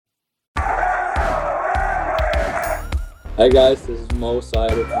Hi guys, this is Mo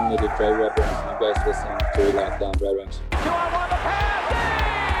Sider from the Detroit Red Wings. You guys listening to Locked On Red Wings.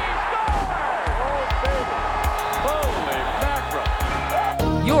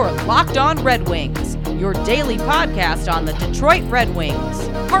 You're Locked On Red Wings, your daily podcast on the Detroit Red Wings.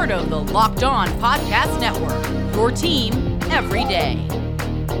 Part of the Locked On Podcast Network, your team every day.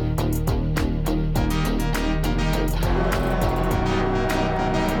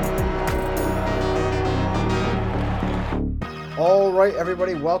 All right,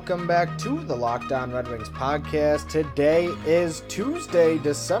 everybody, welcome back to the Locked On Red Wings podcast. Today is Tuesday,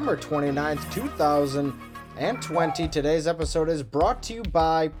 December 29th, 2020. Today's episode is brought to you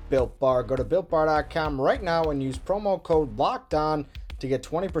by Built Bar. Go to BuiltBar.com right now and use promo code LOCKEDON to get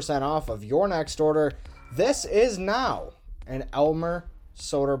 20% off of your next order. This is now an Elmer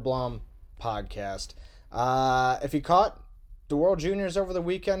Soderblom podcast. If you caught the World Juniors over the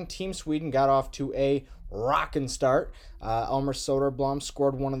weekend, Team Sweden got off to a rockin' start. Elmer Soderblom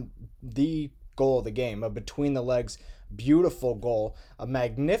scored one of the goal of the game, a between the legs, beautiful goal, a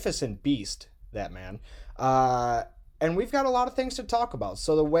magnificent beast, that man. And we've got a lot of things to talk about.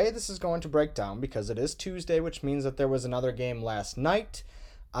 So the way this is going to break down, because it is Tuesday, which means that there was another game last night,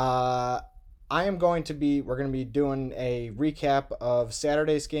 we're going to be doing a recap of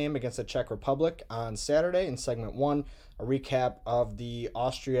Saturday's game against the Czech Republic on Saturday in segment 1, a recap of the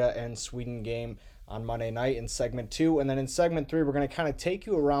Austria and Sweden game on Monday night in segment 2, and then in segment 3 we're going to kind of take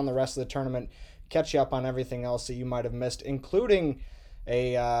you around the rest of the tournament, catch you up on everything else that you might have missed, including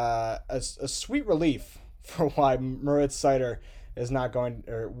a sweet relief for why Moritz Seider is not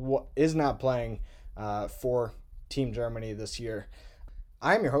playing for Team Germany this year.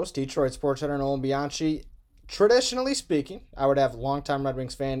 I'm your host, Detroit sports editor Nolan Bianchi. Traditionally speaking, I would have longtime Red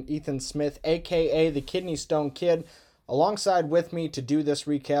Wings fan Ethan Smith, aka the Kidney Stone Kid, alongside with me to do this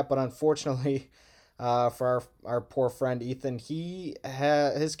recap, but unfortunately for our poor friend Ethan,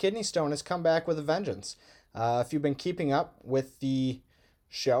 his kidney stone has come back with a vengeance. If you've been keeping up with the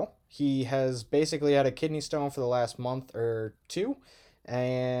show, he has basically had a kidney stone for the last month or two,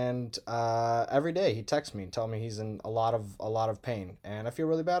 and every day he texts me and tells me he's in a lot of pain, and I feel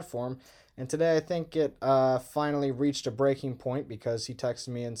really bad for him. And today I think it finally reached a breaking point, because he texted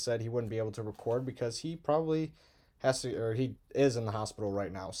me and said he wouldn't be able to record because he probably he is in the hospital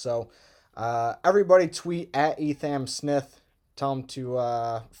right now. So everybody tweet at Etham Smith. Tell him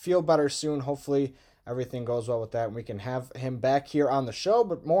to feel better soon. Hopefully everything goes well with that and we can have him back here on the show.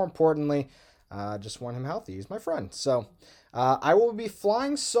 But more importantly, just want him healthy. He's my friend. So I will be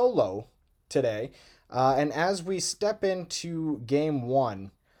flying solo today. And as we step into game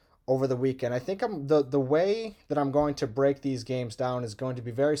 1 over the weekend, I think the way that I'm going to break these games down is going to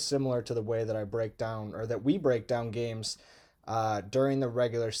be very similar to the way that we break down games during the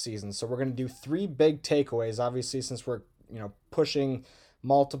regular season. So we're going to do 3 big takeaways, obviously, since we're pushing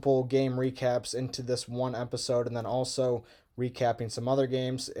multiple game recaps into this one episode, and then also recapping some other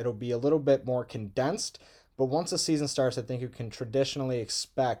games. It'll be a little bit more condensed, but once the season starts, I think you can traditionally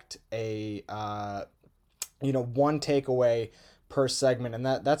expect a one takeaway per segment, and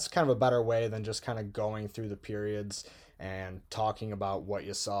that's kind of a better way than just kind of going through the periods and talking about what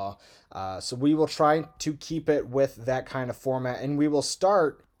you saw. So we will try to keep it with that kind of format, and we will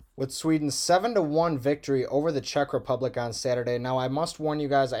start with Sweden's 7-1 victory over the Czech Republic on Saturday. Now, I must warn you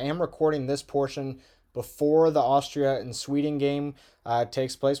guys, I am recording this portion before the Austria and Sweden game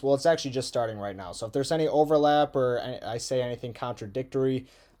takes place. Well, it's actually just starting right now. So if there's any overlap or I say anything contradictory,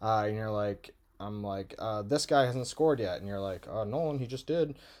 and you're like, I'm like, this guy hasn't scored yet, and you're like, oh, Nolan, he just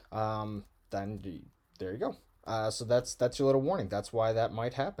did, then there you go. So that's your little warning. That's why that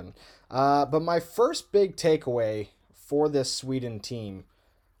might happen. But my first big takeaway for this Sweden team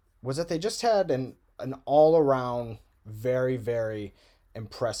was that they just had an all-around very, very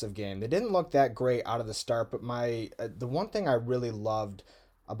impressive game. They didn't look that great out of the start, but the one thing I really loved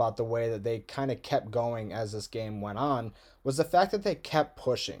about the way that they kind of kept going as this game went on was the fact that they kept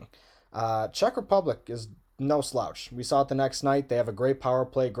pushing. Czech Republic is no slouch. We saw it the next night. They have a great power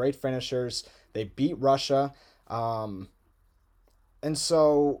play, great finishers. They beat Russia. And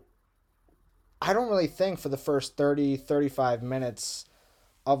so I don't really think for the first 35 minutes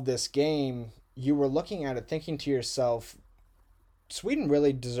of this game, you were looking at it thinking to yourself, Sweden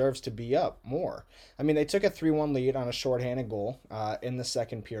really deserves to be up more. I mean, they took a 3-1 lead on a shorthanded goal in the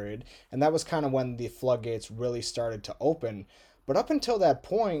second period, and that was kind of when the floodgates really started to open. But up until that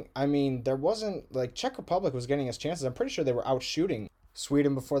point, I mean, there wasn't, Czech Republic was getting its chances. I'm pretty sure they were out shooting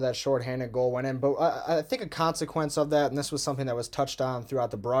Sweden before that shorthanded goal went in. But I think a consequence of that, and this was something that was touched on throughout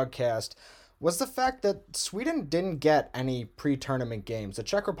the broadcast, was the fact that Sweden didn't get any pre-tournament games. The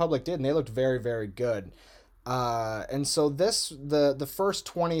Czech Republic did, and they looked very, very good. And so the first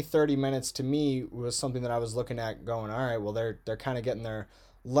 20, 30 minutes to me was something that I was looking at going, all right, well, they're kind of getting their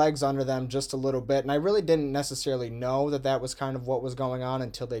legs under them just a little bit. And I really didn't necessarily know that was kind of what was going on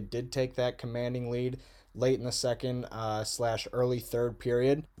until they did take that commanding lead late in the second / early third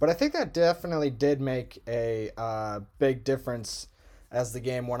period. But I think that definitely did make a big difference as the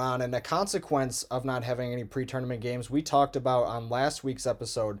game went on. And a consequence of not having any pre-tournament games, we talked about on last week's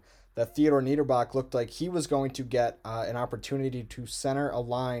episode that Theodor Niederbach looked like he was going to get an opportunity to center a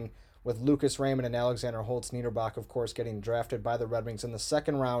line with Lucas Raymond and Alexander Holtz. Niederbach, of course, getting drafted by the Red Wings in the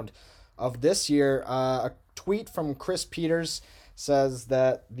second round of this year. A tweet from Chris Peters says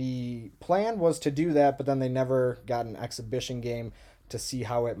that the plan was to do that, but then they never got an exhibition game to see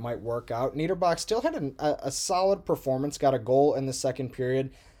how it might work out. Niederbach still had a solid performance, got a goal in the second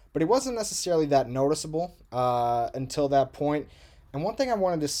period, but he wasn't necessarily that noticeable until that point. And one thing I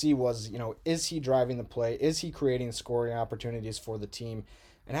wanted to see was, is he driving the play? Is he creating scoring opportunities for the team?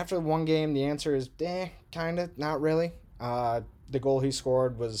 And after one game, the answer is, kind of, not really. The goal he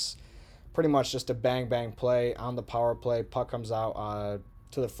scored was pretty much just a bang-bang play on the power play. Puck comes out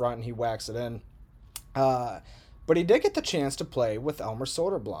to the front, and he whacks it in. But he did get the chance to play with Elmer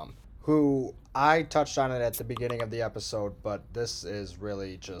Soderblom, who I touched on it at the beginning of the episode, but this is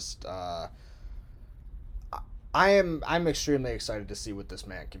really just... I'm extremely excited to see what this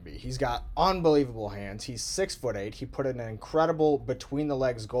man can be. He's got unbelievable hands. He's 6'8". He put in an incredible between the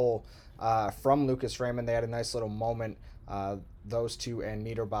legs goal from Lucas Raymond. They had a nice little moment. Those two and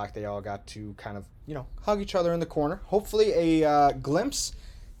Niederbach, they all got to kind of, hug each other in the corner. Hopefully a glimpse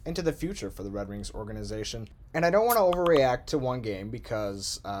into the future for the Red Wings organization. And I don't want to overreact to one game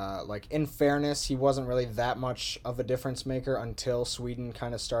because, in fairness, he wasn't really that much of a difference maker until Sweden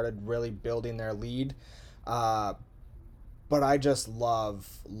kind of started really building their lead. But I just love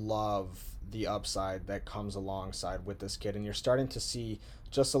the upside that comes alongside with this kid, and you're starting to see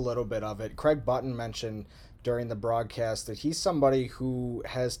just a little bit of it. Craig Button mentioned during the broadcast that he's somebody who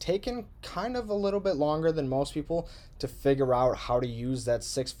has taken kind of a little bit longer than most people to figure out how to use that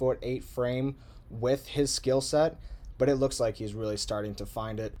 6'8" frame with his skill set, but it looks like he's really starting to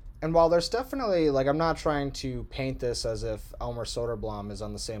find it. And while there's definitely, I'm not trying to paint this as if Elmer Soderblom is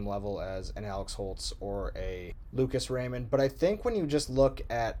on the same level as an Alex Holtz or a Lucas Raymond, but I think when you just look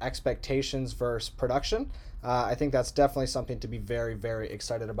at expectations versus production, I think that's definitely something to be very, very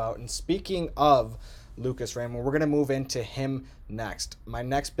excited about. And speaking of Lucas Raymond, we're going to move into him next. My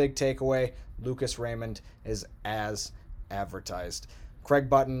next big takeaway, Lucas Raymond is as advertised. Craig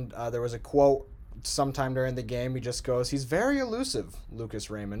Button, there was a quote sometime during the game, he just goes, he's very elusive, Lucas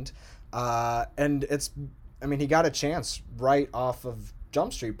Raymond. And he got a chance right off of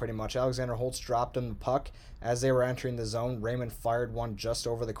Jump Street pretty much. Alexander Holtz dropped him the puck as they were entering the zone. Raymond fired one just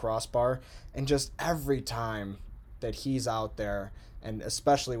over the crossbar. And just every time that he's out there, and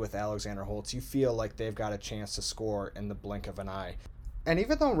especially with Alexander Holtz, you feel like they've got a chance to score in the blink of an eye. And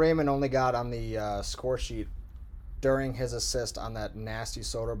even though Raymond only got on the score sheet during his assist on that nasty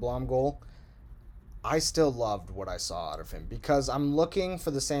Soderblom goal, I still loved what I saw out of him because I'm looking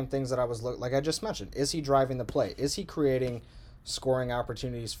for the same things that I was like I just mentioned. Is he driving the play? Is he creating scoring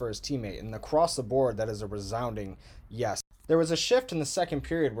opportunities for his teammate? And across the board, that is a resounding yes. There was a shift in the second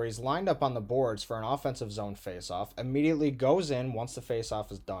period where he's lined up on the boards for an offensive zone faceoff, immediately goes in once the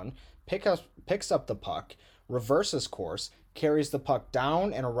faceoff is done, picks up the puck, reverses course, carries the puck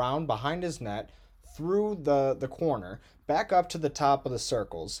down and around behind his net, through the corner, back up to the top of the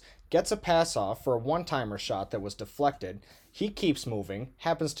circles, gets a pass off for a one-timer shot that was deflected. He keeps moving,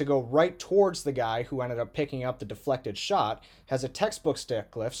 happens to go right towards the guy who ended up picking up the deflected shot, has a textbook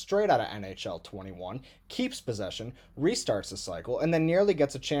stick lift straight out of NHL 21, keeps possession, restarts the cycle, and then nearly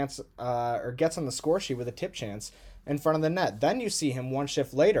gets a chance, or gets on the score sheet with a tip chance in front of the net. Then you see him one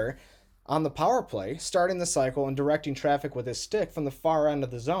shift later on the power play, starting the cycle and directing traffic with his stick from the far end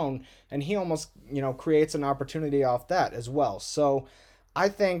of the zone, and he almost, creates an opportunity off that as well. So I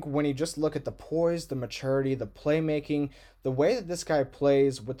think when you just look at the poise, the maturity, the playmaking, the way that this guy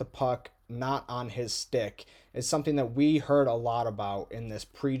plays with the puck not on his stick is something that we heard a lot about in this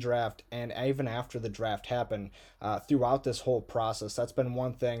pre-draft and even after the draft happened throughout this whole process. That's been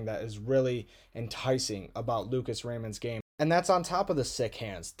one thing that is really enticing about Lucas Raymond's game. And that's on top of the sick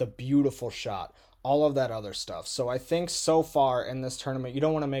hands, the beautiful shot, all of that other stuff. So I think so far in this tournament, you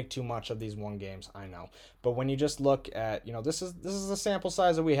don't want to make too much of these one games, I know. But when you just look at, this is the sample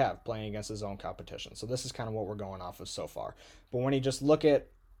size that we have playing against his own competition. So this is kind of what we're going off of so far. But when you just look at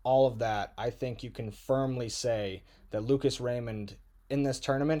all of that, I think you can firmly say that Lucas Raymond in this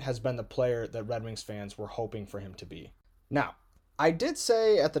tournament has been the player that Red Wings fans were hoping for him to be. Now, I did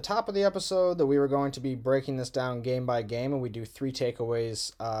say at the top of the episode that we were going to be breaking this down game by game, and we do 3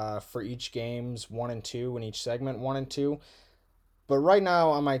 takeaways for each games, 1 and 2 in each segment, 1 and 2. But right now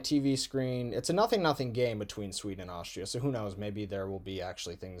on my TV screen, it's a 0-0 game between Sweden and Austria. So who knows? Maybe there will be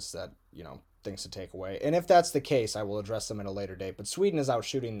actually things that, things to take away. And if that's the case, I will address them at a later date. But Sweden is out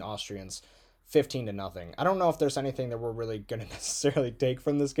shooting the Austrians 15-0. I don't know if there's anything that we're really going to necessarily take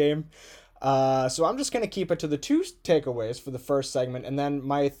from this game. So I'm just going to keep it to the 2 takeaways for the first segment. And then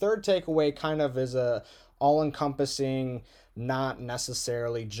my third takeaway kind of is a all-encompassing, not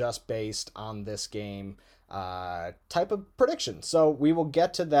necessarily just based on this game type of prediction. So we will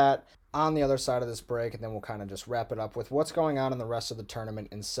get to that on the other side of this break, and then we'll kind of just wrap it up with what's going on in the rest of the tournament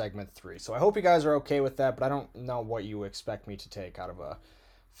in segment 3. So I hope you guys are okay with that, but I don't know what you expect me to take out of a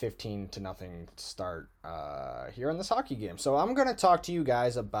 15-0 start here in this hockey game. So I'm going to talk to you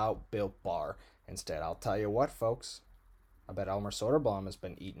guys about Built Bar instead. I'll tell you what, folks. I bet Elmer Soderblom has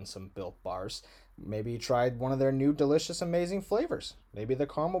been eating some Built Bars. Maybe he tried one of their new delicious, amazing flavors. Maybe the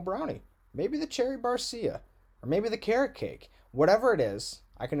caramel brownie. Maybe the cherry barcia. Or maybe the carrot cake. Whatever it is,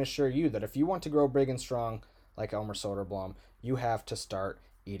 I can assure you that if you want to grow big and strong like Elmer Soderblom, you have to start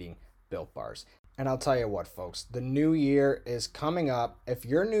eating Built Bars. And I'll tell you what, folks, the new year is coming up. If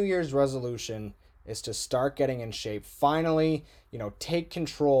your New Year's resolution is to start getting in shape, finally, take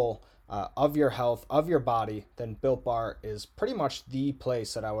control of your health, of your body, then Built Bar is pretty much the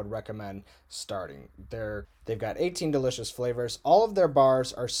place that I would recommend starting. They've got 18 delicious flavors. All of their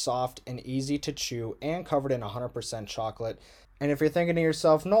bars are soft and easy to chew and covered in 100% chocolate. And if you're thinking to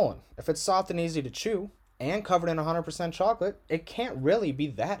yourself, Nolan, if it's soft and easy to chew and covered in 100% chocolate, it can't really be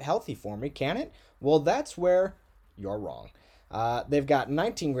that healthy for me, can it? Well, that's where you're wrong. They've got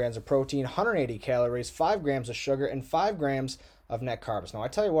 19 grams of protein, 180 calories, 5 grams of sugar, and 5 grams of net carbs. Now, I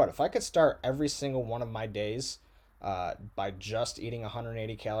tell you what, if I could start every single one of my days by just eating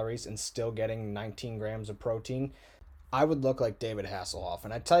 180 calories and still getting 19 grams of protein, I would look like David Hasselhoff.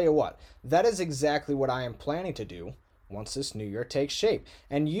 And I tell you what, that is exactly what I am planning to do once this new year takes shape.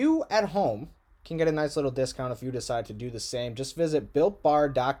 And you at home can get a nice little discount if you decide to do the same. Just visit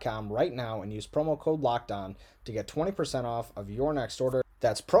BuiltBar.com right now and use promo code LOCKEDON to get 20% off of your next order.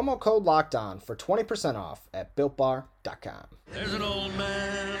 That's promo code LOCKEDON for 20% off at BuiltBar.com. There's an old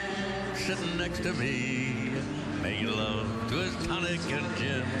man sitting next to me, making love to his tonic and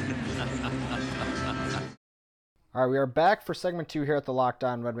gin. All right, we are back for segment 2 here at the Locked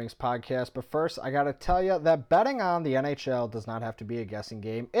On Red Wings podcast. But first, I got to tell you that betting on the NHL does not have to be a guessing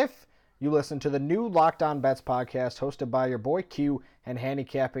game if you listen to the new Locked On Bets podcast hosted by your boy Q and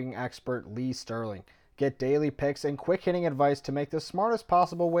handicapping expert Lee Sterling. Get daily picks and quick-hitting advice to make the smartest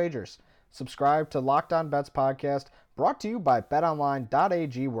possible wagers. Subscribe to Locked On Bets podcast, brought to you by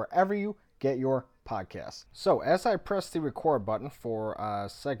betonline.ag, wherever you get your podcasts. So, as I press the record button for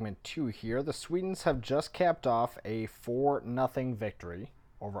segment 2 here, the Swedes have just capped off a 4-0 victory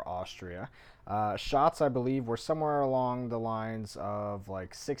over Austria. Shots, I believe, were somewhere along the lines of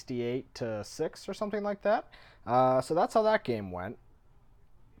like 68-6 or something like that. So that's how that game went.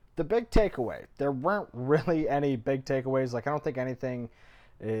 The big takeaway, there weren't really any big takeaways. Like, I don't think anything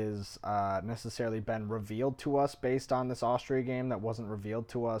is necessarily been revealed to us based on this Austria game that wasn't revealed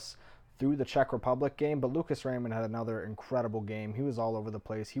to us through the Czech Republic game. But Lucas Raymond had another incredible game. He was all over the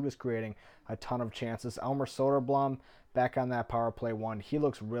place. He was creating a ton of chances. Elmer Soderblom back on that power play one. He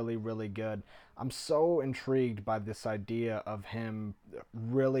looks really, really good. I'm so intrigued by this idea of him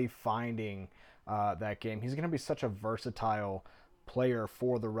really finding that game. He's going to be such a versatile player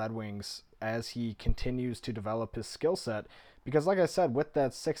for the Red Wings as he continues to develop his skill set, because like I said, with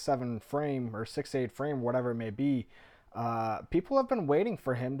that 6'7" frame or 6'8" frame, whatever it may be, people have been waiting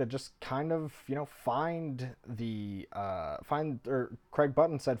for him to just kind of, find or Craig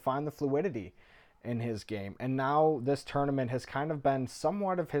Button said, find the fluidity in his game. And now this tournament has kind of been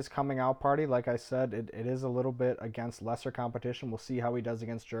somewhat of his coming out party. Like I said, it is a little bit against lesser competition. We'll see how he does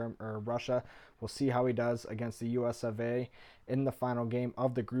against Russia. We'll see how he does against the US of A in the final game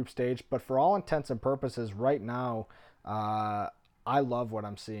of the group stage. But for all intents and purposes, right now, I love what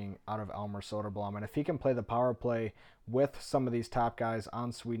I'm seeing out of Elmer Soderblom. And if he can play the power play with some of these top guys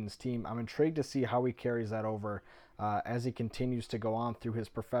on Sweden's team, I'm intrigued to see how he carries that over as he continues to go on through his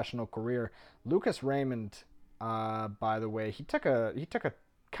professional career. Lucas Raymond, by the way, he took a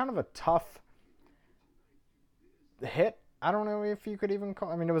kind of a tough hit. I don't know if you could even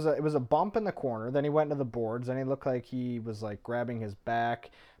call. I mean, it was a bump in the corner. Then he went into the boards, and he looked like he was like grabbing his back,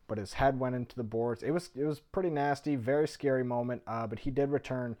 but his head went into the boards. It was pretty nasty, very scary moment. But he did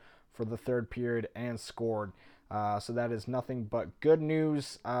return for the third period and scored. So that is nothing but good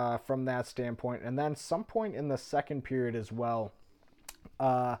news from that standpoint. And then some point in the second period as well,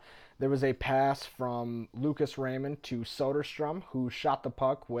 There was a pass from Lucas Raymond to Soderstrom, who shot the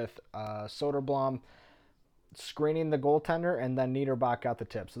puck with Soderblom screening the goaltender, and then Niederbach got the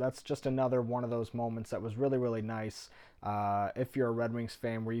tip. So that's just another one of those moments that was really, really nice if you're a Red Wings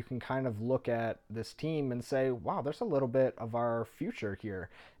fan, where you can kind of look at this team and say, wow, there's a little bit of our future here.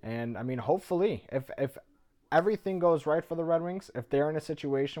 And, I mean, hopefully, if everything goes right for the Red Wings, if they're in a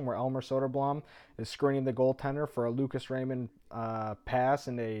situation where Elmer Soderblom is screening the goaltender for a Lucas Raymond pass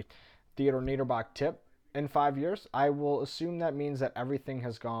and a Theodor Niederbach tip in 5 years, I will assume that means that everything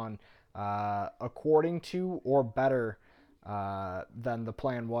has gone according to or better than the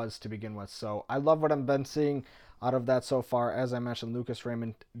plan was to begin with. So I love what I've been seeing out of that so far. As I mentioned, Lucas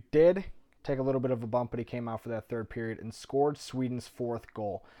Raymond did take a little bit of a bump, but he came out for that third period and scored Sweden's fourth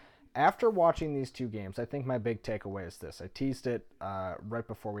goal. After watching these two games, I think my big takeaway is this. I teased it right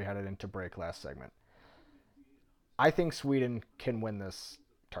before we headed into break last segment. I think Sweden can win this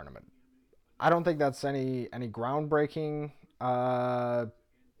tournament. I don't think that's any groundbreaking a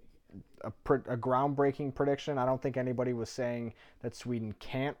groundbreaking prediction. I don't think anybody was saying that Sweden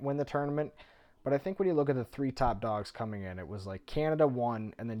can't win the tournament. But I think when you look at the three top dogs coming in, it was like Canada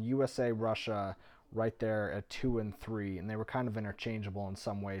 1 and then USA, Russia right there at 2 and 3. And they were kind of interchangeable in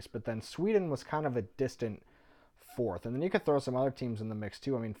some ways. But then Sweden was kind of a distant fourth. And then you could throw some other teams in the mix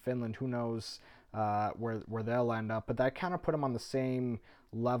too. I mean, Finland, who knows where they'll end up. But that kind of put them on the same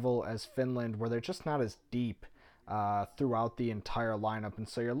level as Finland, where they're just not as deep throughout the entire lineup. And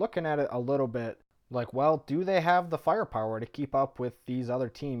so you're looking at it a little bit like, well, do they have the firepower to keep up with these other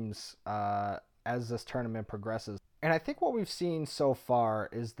teams as this tournament progresses? And I think what we've seen so far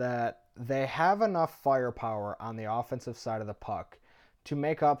is that they have enough firepower on the offensive side of the puck to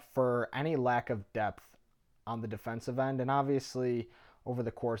make up for any lack of depth on the defensive end. And obviously, over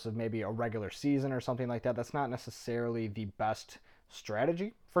the course of maybe a regular season or something like that, that's not necessarily the best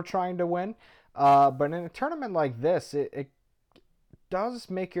strategy for trying to win. But in a tournament like this, it does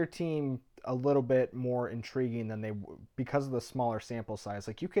make your team a little bit more intriguing than they, because of the smaller sample size.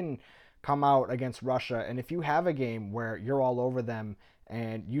 Like, you can come out against Russia, and if you have a game where you're all over them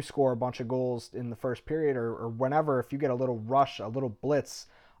and you score a bunch of goals in the first period or whenever, if you get a little rush, a little blitz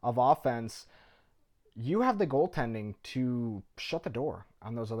of offense, you have the goaltending to shut the door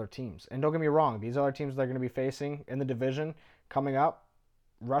on those other teams. And don't get me wrong, these other teams they're going to be facing in the division coming up,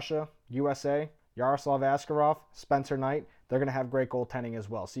 Russia, USA, Yaroslav Askarov, Spencer Knight, they're going to have great goaltending as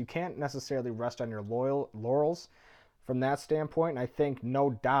well. So you can't necessarily rest on your laurels from that standpoint. And I think,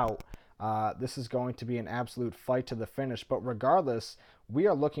 no doubt, this is going to be an absolute fight to the finish. But regardless, we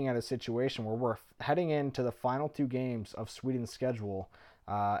are looking at a situation where we're heading into the final two games of Sweden's schedule,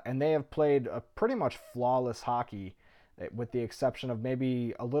 and they have played a pretty much flawless hockey, with the exception of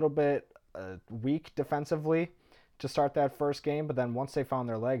maybe a little bit weak defensively to start that first game, but then once they found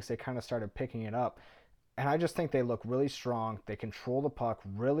their legs, they kind of started picking it up. And I just think they look really strong. They control the puck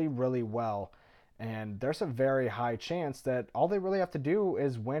really, really well. And there's a very high chance that all they really have to do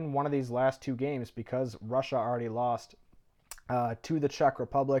is win one of these last two games, because Russia already lost to the Czech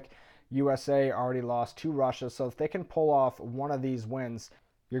Republic. USA already lost to Russia. So if they can pull off one of these wins,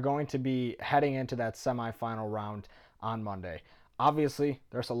 you're going to be heading into that semifinal round on Monday. Obviously,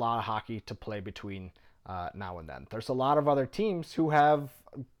 there's a lot of hockey to play between now and then. There's a lot of other teams who have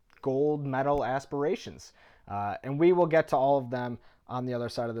gold medal aspirations, and we will get to all of them on the other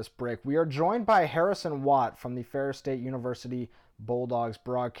side of this break. We are joined by Harrison Watt from the Ferris State University Bulldogs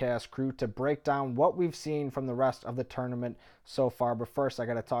broadcast crew to break down what we've seen from the rest of the tournament so far. But first, I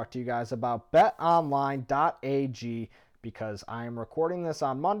got to talk to you guys about betonline.ag, because I am recording this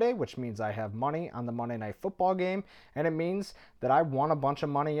on Monday, which means I have money on the Monday Night Football game, and it means that I won a bunch of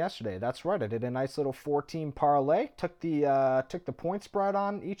money yesterday. That's right, I did a nice little 4-team parlay, took the point spread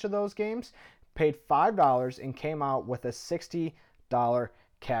on each of those games, paid $5, and came out with a $60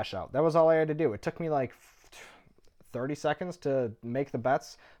 cash out. That was all I had to do. It took me like 30 seconds to make the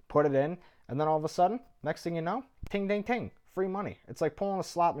bets, put it in, and then all of a sudden, next thing you know, ting, ding, ting, free money. It's like pulling a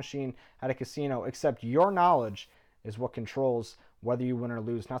slot machine at a casino, except your knowledge is what controls whether you win or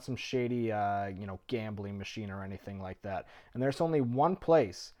lose, not some shady, gambling machine or anything like that. And there's only one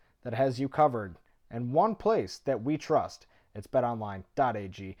place that has you covered, and one place that we trust. It's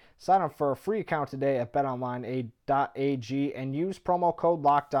betonline.ag. Sign up for a free account today at betonline.ag and use promo code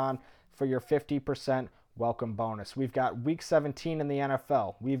LOCKEDON for your 50% welcome bonus. We've got Week 17 in the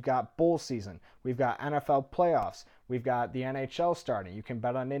NFL. We've got bowl season. We've got NFL playoffs. We've got the NHL starting. You can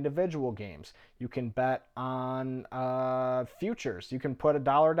bet on individual games. You can bet on futures. You can put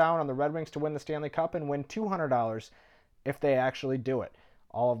 $1 down on the Red Wings to win the Stanley Cup and win $200 if they actually do it.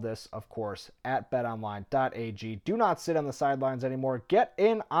 All of this, of course, at betonline.ag. Do not sit on the sidelines anymore. Get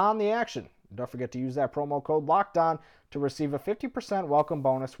in on the action. Don't forget to use that promo code LOCKEDON to receive a 50% welcome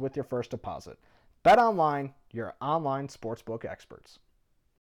bonus with your first deposit. BetOnline, your online sportsbook experts.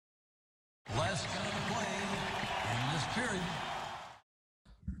 Last guy to play in this period.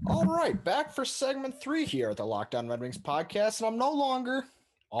 All right, back for segment 3 here at the Locked On Red Wings podcast, and I'm no longer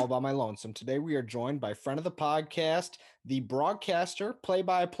all by my lonesome. Today we are joined by friend of the podcast, the broadcaster,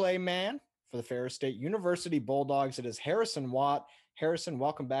 play-by-play man for the Ferris State University Bulldogs. It is Harrison Watt. Harrison,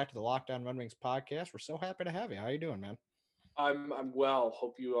 welcome back to the Locked On Red Wings podcast. We're so happy to have you. How you doing, man? I'm well.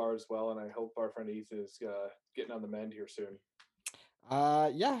 Hope you are as well, and I hope our friend Ethan is getting on the mend here soon.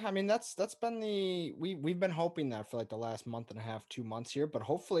 Yeah, I mean that's been we've been hoping that for like the last month and a half, 2 months here, but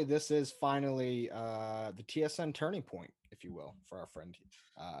hopefully this is finally the TSN turning point, if you will, for our friend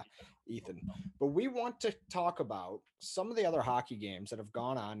Ethan. But we want to talk about some of the other hockey games that have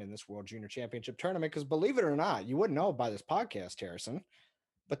gone on in this World Junior Championship tournament, because believe it or not, you wouldn't know by this podcast, Harrison,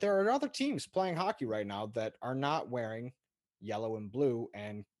 but there are other teams playing hockey right now that are not wearing yellow and blue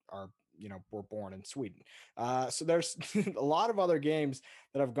and are, were born in Sweden. So there's a lot of other games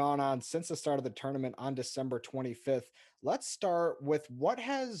that have gone on since the start of the tournament on December 25th. Let's start with what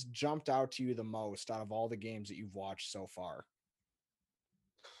has jumped out to you the most out of all the games that you've watched so far.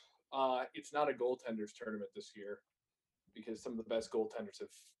 It's not a goaltenders tournament this year because some of the best goaltenders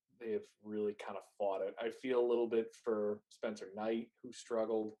have really kind of fought it. I feel a little bit for Spencer Knight, who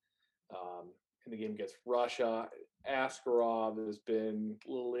struggled in the game against Russia. Askarov has been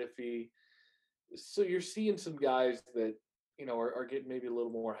a little iffy. So you're seeing some guys that, are getting maybe a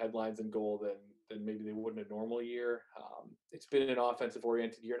little more headlines in goal than maybe they would in a normal year. It's been an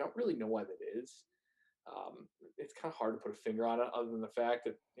offensive-oriented year. I don't really know why that is. It's kind of hard to put a finger on it other than the fact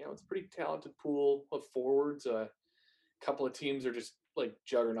that, it's a pretty talented pool of forwards. A couple of teams are just like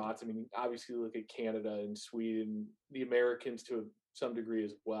juggernauts. I mean, obviously look at Canada and Sweden, the Americans to some degree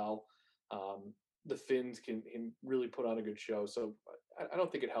as well. The Finns can really put on a good show. So I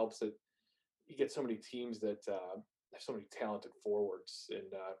don't think it helps that you get so many teams that have so many talented forwards and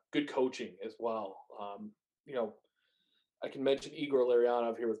good coaching as well. I can mention Igor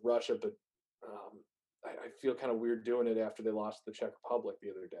Larionov here with Russia, but I feel kind of weird doing it after they lost to the Czech Republic the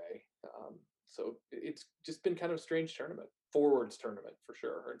other day. So it's just been kind of a strange tournament, forwards tournament for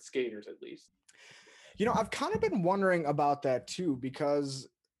sure, or skaters at least. I've kind of been wondering about that too, because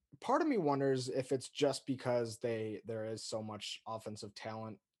part of me wonders if it's just because there is so much offensive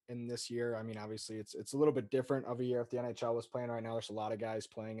talent in this year. I mean, obviously it's a little bit different of a year if the NHL was playing right now. There's a lot of guys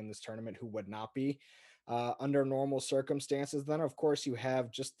playing in this tournament who would not be under normal circumstances. Then of course you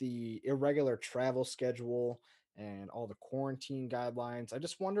have just the irregular travel schedule and all the quarantine guidelines. I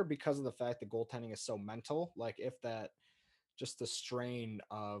just wonder, because of the fact that goaltending is so mental, like if that just the strain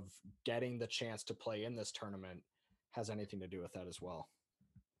of getting the chance to play in this tournament has anything to do with that as well.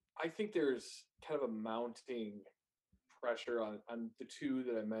 I think there's kind of a mounting pressure on the two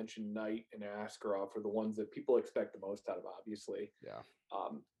that I mentioned, Knight and Askarov, are the ones that people expect the most out of, obviously. Yeah.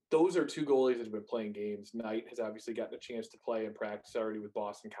 Those are two goalies that have been playing games. Knight has obviously gotten a chance to play and practice already with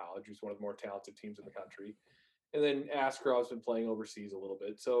Boston College, who's one of the more talented teams in the country. And then Askarov's been playing overseas a little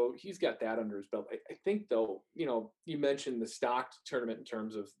bit. So he's got that under his belt. I think, though, you mentioned the stocked tournament in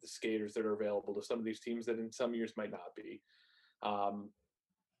terms of the skaters that are available to some of these teams that in some years might not be.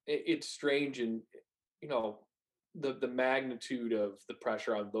 It's strange, and the magnitude of the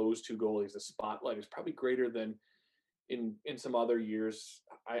pressure on those two goalies, the spotlight is probably greater than in some other years.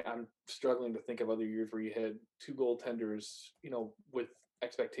 I'm struggling to think of other years where you had two goaltenders, with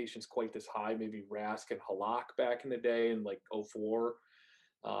expectations quite this high, maybe Rask and Halak back in the day in like 2004.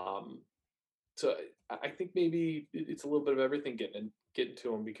 So I think maybe it's a little bit of everything getting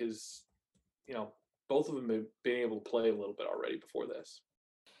to them, because, both of them have been able to play a little bit already before this.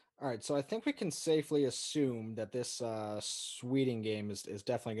 All right, so I think we can safely assume that this Sweden game is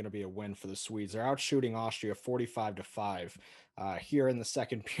definitely going to be a win for the Swedes. They're out shooting Austria 45-5 here in the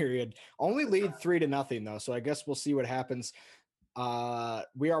second period. Only lead 3-0 though, so I guess we'll see what happens.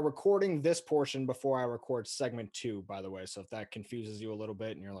 We are recording this portion before I record segment 2, by the way. So if that confuses you a little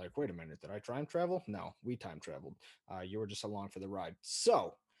bit and you're like, wait a minute, did I time travel? No, we time traveled. You were just along for the ride.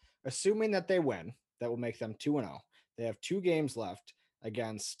 So assuming that they win, that will make them 2-0. They have 2 games left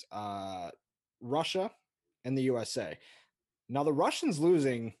against Russia and the USA. Now the Russians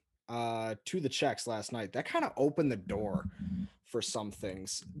losing to the Czechs last night, that kind of opened the door for some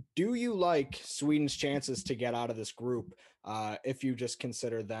things. Do you like Sweden's chances to get out of this group if you just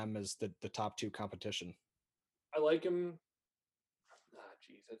consider them as the top 2 competition? I like them.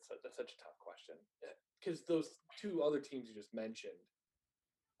 That's such a tough question, because those 2 other teams you just mentioned,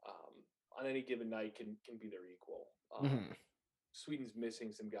 on any given night can be their equal. Mhm. Sweden's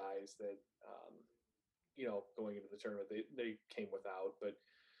missing some guys that going into the tournament they came without, but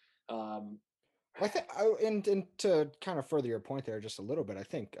Well, I think, and to kind of further your point there just a little bit, I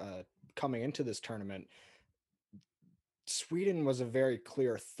think coming into this tournament, Sweden was a very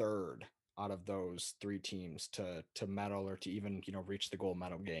clear third out of those three teams to medal or to even reach the gold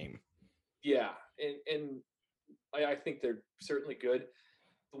medal game. yeah, and I think they're certainly good.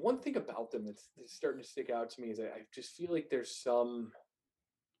 The one thing about them that's starting to stick out to me is I just feel like there's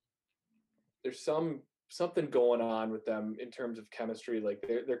something going on with them in terms of chemistry. Like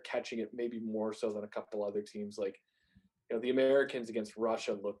they're catching it maybe more so than a couple other teams. Like the Americans against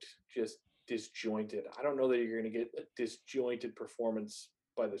Russia looked just disjointed. I don't know that you're going to get a disjointed performance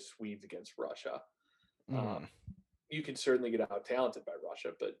by the Swedes against Russia. You can certainly get out talented by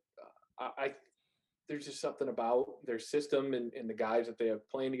Russia, but I there's just something about their system and the guys that they have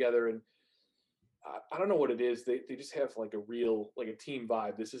playing together. And I don't know what it is. They just have like a team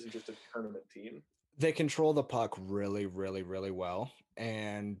vibe. This isn't just a tournament team. They control the puck really, really, really well.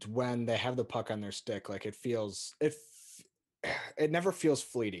 And when they have the puck on their stick, like it never feels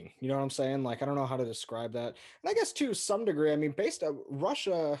fleeting. You know what I'm saying? Like, I don't know how to describe that. And I guess to some degree, I mean, based on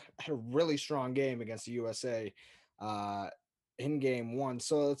Russia had a really strong game against the USA in game one.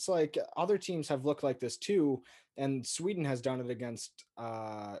 So it's like other teams have looked like this too. And Sweden has done it against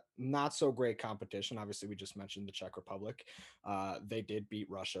not so great competition. Obviously, we just mentioned the Czech Republic. They did beat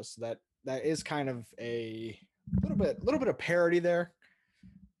Russia. So that is kind of a little bit of parity there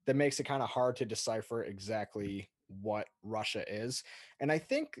that makes it kind of hard to decipher exactly what Russia is. And I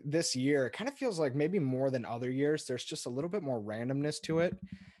think this year it kind of feels like maybe more than other years, there's just a little bit more randomness to it.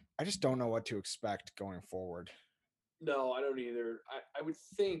 I just don't know what to expect going forward. No, I don't either. I would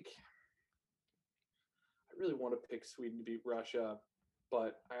think I really want to pick Sweden to beat Russia,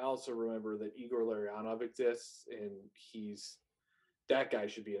 but I also remember that Igor Larionov exists, and that guy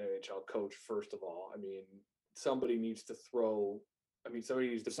should be an NHL coach, first of all. I mean, somebody needs to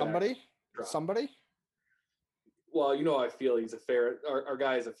Somebody. Well, I feel he's our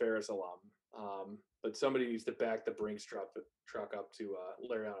guy is a Ferris alum. But somebody needs to back the Brinks truck up to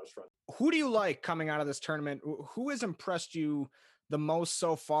Larionov's front. Who do you like coming out of this tournament? Who has impressed you the most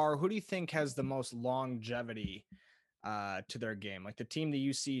so far? Who do you think has the most longevity to their game? Like the team that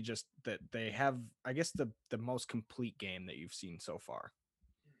you see just that they have, I guess, the most complete game that you've seen so far.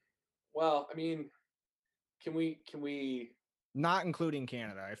 Well, I mean, can we not including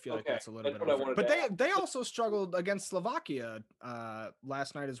Canada? I feel like that's a little bit over. But they also struggled against Slovakia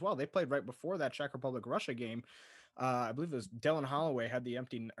last night as well. They played right before that Czech Republic Russia game. I believe it was Dylan Holloway had the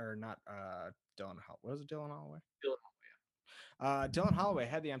empty, or not Dylan. What was it? Dylan Holloway. Dylan Holloway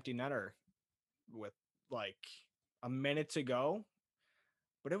had the empty netter with like a minute to go,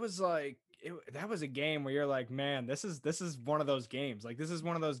 but it was like that was a game where you're like, man, this is one of those games. Like this is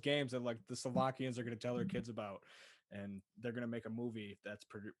one of those games that like the Slovakians are going to tell their kids about, and they're going to make a movie that's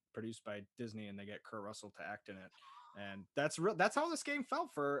produced by Disney, and they get Kurt Russell to act in it. And that's how this game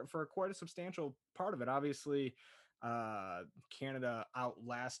felt for quite a substantial part of it. Obviously, Canada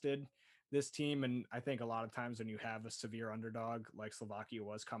outlasted this team. And I think a lot of times when you have a severe underdog like Slovakia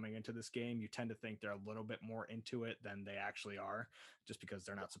was coming into this game, you tend to think they're a little bit more into it than they actually are, just because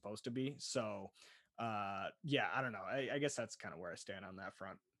they're not supposed to be. So yeah, I don't know. I guess that's kind of where I stand on that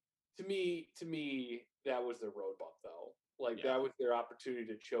front. To me, that was their road bump, though. Like that was their opportunity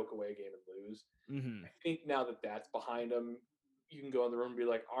to choke away a game and lose. Mm-hmm. I think now that that's behind them, you can go in the room and be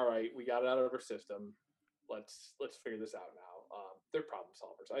like, all right, we got it out of our system. Let's figure this out now. They're problem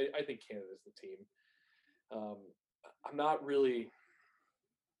solvers. I think Canada's the team. I'm not really.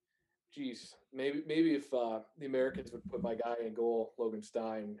 Geez, maybe if the Americans would put my guy in goal, Logan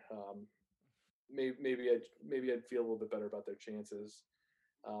Stein, maybe I'd feel a little bit better about their chances.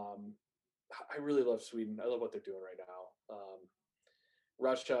 I really love Sweden. I love what they're doing right now.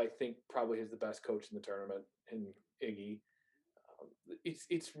 Russia, I think, probably has the best coach in the tournament in Iggy.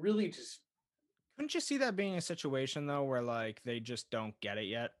 It's really just. Couldn't you see that being a situation though, where like they just don't get it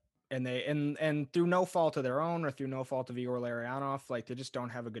yet, and and through no fault of their own or through no fault of Igor Larionov, like they just don't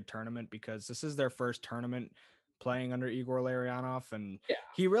have a good tournament because this is their first tournament playing under Igor Larionov, and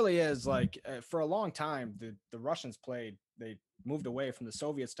he really is like for a long time the Russians they moved away from the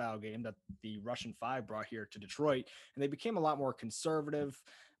Soviet style game that the Russian 5 brought here to Detroit, and they became a lot more conservative.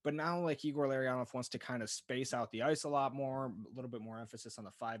 But now, like Igor Larionov wants to kind of space out the ice a lot more, a little bit more emphasis on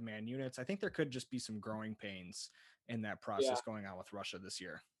the 5-man units. I think there could just be some growing pains in that process going on with Russia this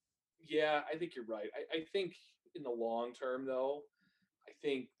year. Yeah, I think you're right. I think in the long term, though, I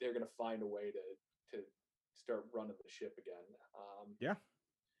think they're going to find a way to start running the ship again.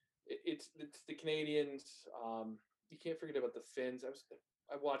 it's the Canadians. You can't forget about the Finns.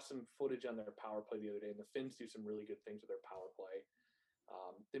 I watched some footage on their power play the other day, and the Finns do some really good things with their power play.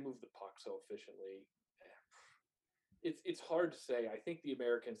 They move the puck so efficiently. It's hard to say. I think the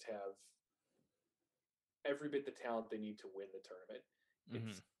Americans have every bit the talent they need to win the tournament.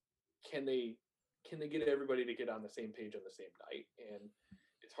 It's can they get everybody to get on the same page on the same night? And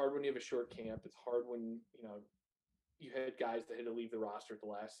it's hard when you have a short camp. It's hard when you had guys that had to leave the roster at the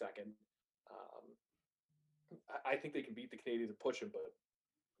last second. I think they can beat the Canadians and push them, but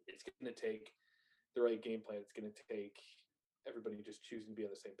it's going to take the right game plan. It's going to take everybody just choosing to be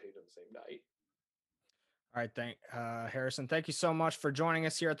on the same page on the same night. All right, Harrison, thank you so much for joining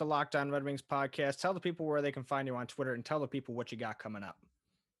us here at the Locked On Red Wings podcast. Tell the people where they can find you on Twitter, and tell the people what you got coming up.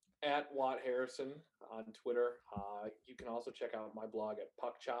 At Watt Harrison on Twitter. You can also check out my blog at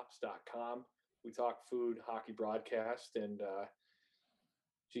puckchops.com. We talk food, hockey broadcast, and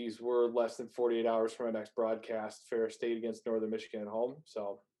we're less than 48 hours from our next broadcast, Ferris State against Northern Michigan at home.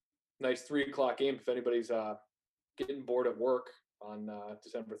 So nice 3:00 game. If anybody's getting bored at work on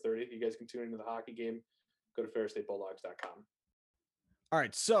December 30th, you guys can tune into the hockey game. Go to ferrisstatebulldogs.com. All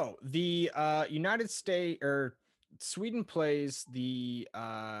right. So the Sweden plays the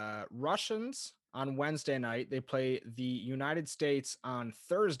Russians on Wednesday night. They play the United States on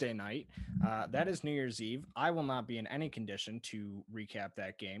Thursday night. That is New Year's Eve. I will not be in any condition to recap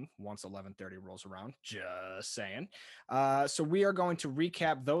that game once 11:30 rolls around. Just saying. So we are going to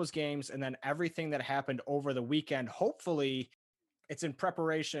recap those games and then everything that happened over the weekend. Hopefully, it's in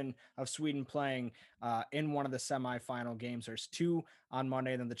preparation of Sweden playing in one of the semifinal games. There's 2 on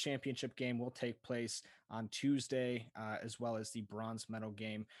Monday, then the championship game will take place on Tuesday, as well as the bronze medal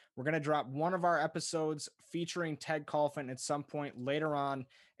game. We're going to drop one of our episodes featuring Ted Colfin at some point later on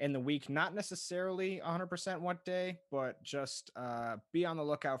in the week. Not necessarily 100% what day, but just be on the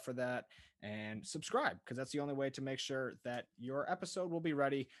lookout for that and subscribe, because that's the only way to make sure that your episode will be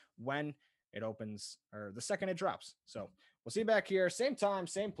ready when it opens, or the second it drops. So we'll see you back here, same time,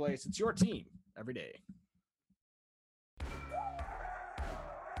 same place. It's your team every day.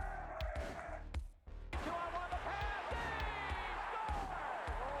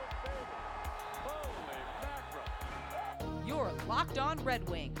 You're Locked On Red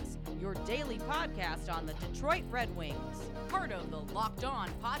Wings, your daily podcast on the Detroit Red Wings, part of the Locked On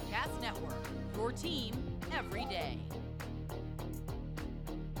Podcast Network, your team every day.